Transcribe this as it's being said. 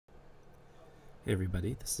Hey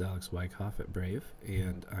everybody, this is Alex Wyckoff at Brave,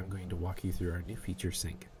 and I'm going to walk you through our new feature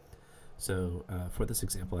sync. So for this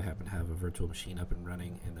example, I happen to have a virtual machine up and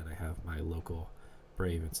running, and then I have my local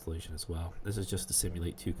Brave installation as well. This is just to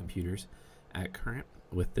simulate two computers. At current,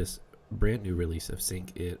 with this brand new release of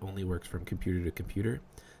Sync, it only works from computer to computer.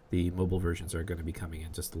 The mobile versions are going to be coming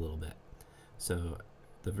in just a little bit. So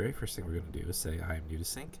the very first thing we're going to do is say I am new to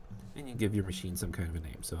Sync, and you give your machine some kind of a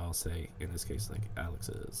name. So I'll say, in this case, like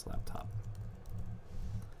Alex's laptop.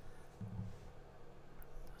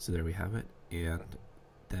 So there we have it, and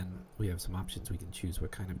then we have some options. We can choose what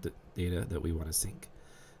kind of data that we want to sync.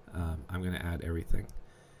 I'm going to add everything.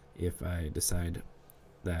 If I decide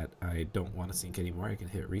that I don't want to sync anymore, I can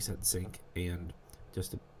hit reset sync, and just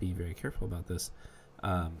to be very careful about this,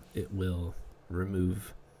 it will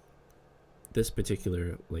remove this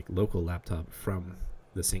particular local laptop from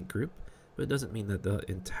the sync group, but it doesn't mean that the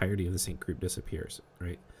entirety of the sync group disappears,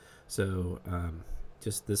 right? So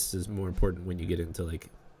just this is more important when you get into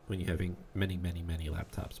when you're having many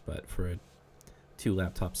laptops, but for a 2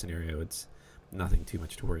 laptop scenario, it's nothing too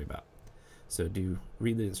much to worry about. So do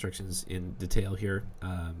read the instructions in detail here,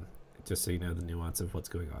 just so you know the nuance of what's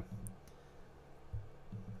going on.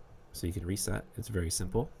 So you can reset. It's very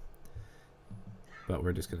simple, but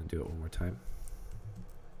we're just going to do it one more time.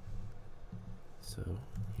 So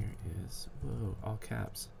here is, whoa, all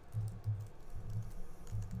caps.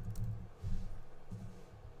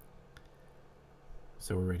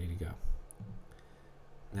 So we're ready to go.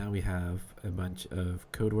 Now we have a bunch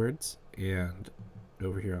of code words, and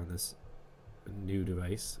over here on this new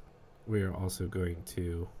device, we are also going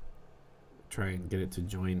to try and get it to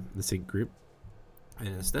join the sync group. And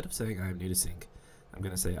instead of saying I'm new to sync, I'm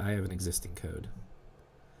going to say I have an existing code.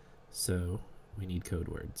 So we need code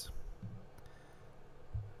words.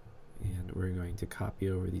 And we're going to copy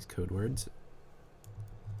over these code words.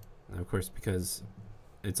 Now, of course, because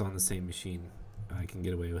it's on the same machine, I can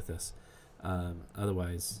get away with this.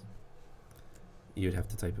 Otherwise, you'd have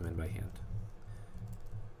to type them in by hand.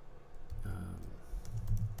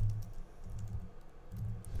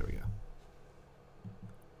 There we go.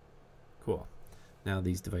 Cool. Now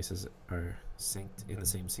these devices are synced in the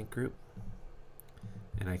same sync group,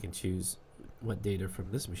 and I can choose what data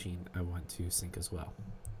from this machine I want to sync as well.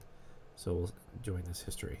 So we'll join this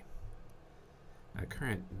history. At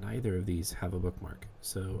current, neither of these have a bookmark,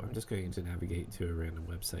 so I'm just going to navigate to a random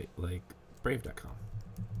website like brave.com.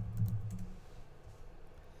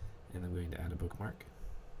 And I'm going to add a bookmark.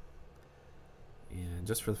 And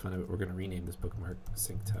just for the fun of it, we're going to rename this bookmark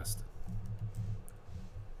Sync Test.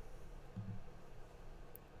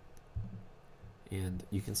 And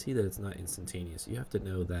you can see that it's not instantaneous. You have to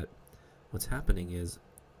know that what's happening is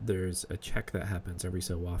there's a check that happens every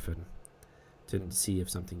so often to see if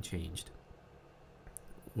something changed.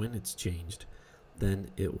 When it's changed, then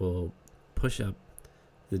it will push up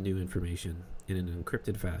the new information in an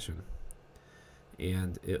encrypted fashion,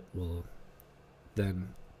 and it will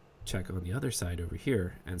then check on the other side over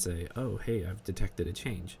here and say, oh hey, I've detected a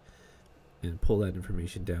change, and pull that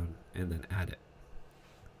information down and then add it.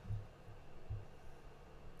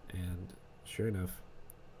 And sure enough,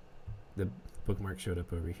 the bookmark showed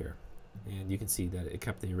up over here, and you can see that it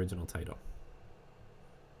kept the original title.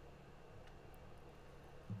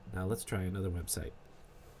 Now let's try another website.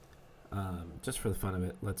 Just for the fun of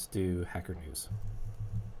it, let's do Hacker News.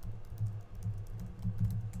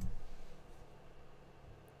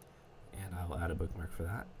 And I'll add a bookmark for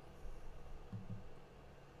that.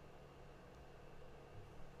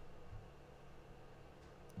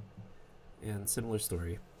 And similar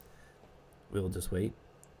story. We'll just wait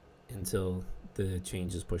until the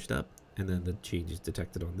change is pushed up, and then the change is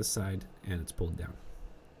detected on this side and it's pulled down.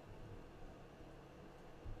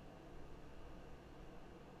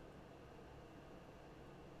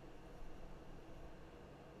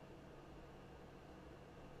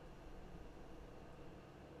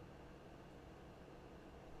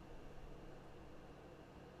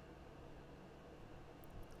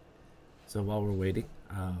 So while we're waiting,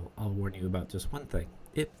 I'll warn you about just one thing.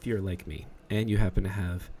 If you're like me and you happen to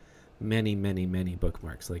have many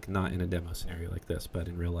bookmarks, like not in a demo scenario like this, but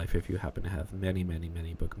in real life, if you happen to have many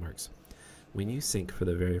bookmarks, when you sync for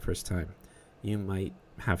the very first time, you might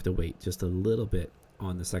have to wait just a little bit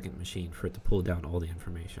on the second machine for it to pull down all the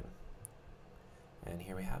information. And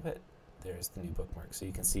here we have it. There's the new bookmark. So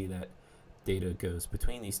you can see that data goes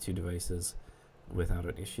between these two devices without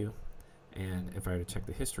an issue. And if I were to check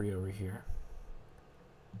the history over here,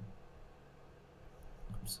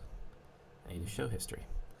 oops, I need to show history,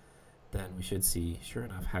 then we should see, sure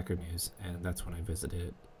enough, Hacker News, and that's when I visited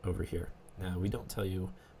it over here. Now, we don't tell you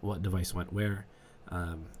what device went where.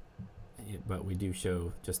 but we do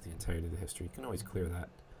show just the entirety of the history. You can always clear that,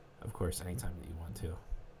 of course, anytime that you want to,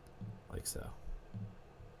 like so.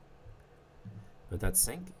 But that's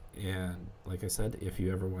sync, and like I said, if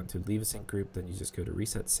you ever want to leave a sync group, then you just go to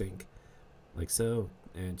reset sync, like so,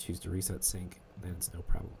 and choose to reset sync, and it's no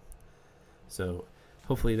problem. So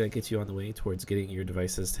hopefully that gets you on the way towards getting your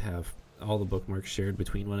devices to have all the bookmarks shared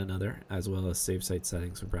between one another, as well as save site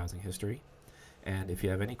settings for browsing history. And if you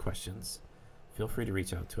have any questions, feel free to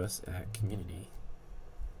reach out to us at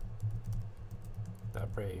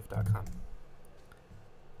community.brave.com.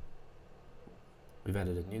 We've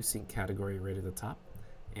added a new sync category right at the top,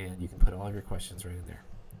 and you can put all of your questions right in there.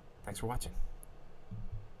 Thanks for watching.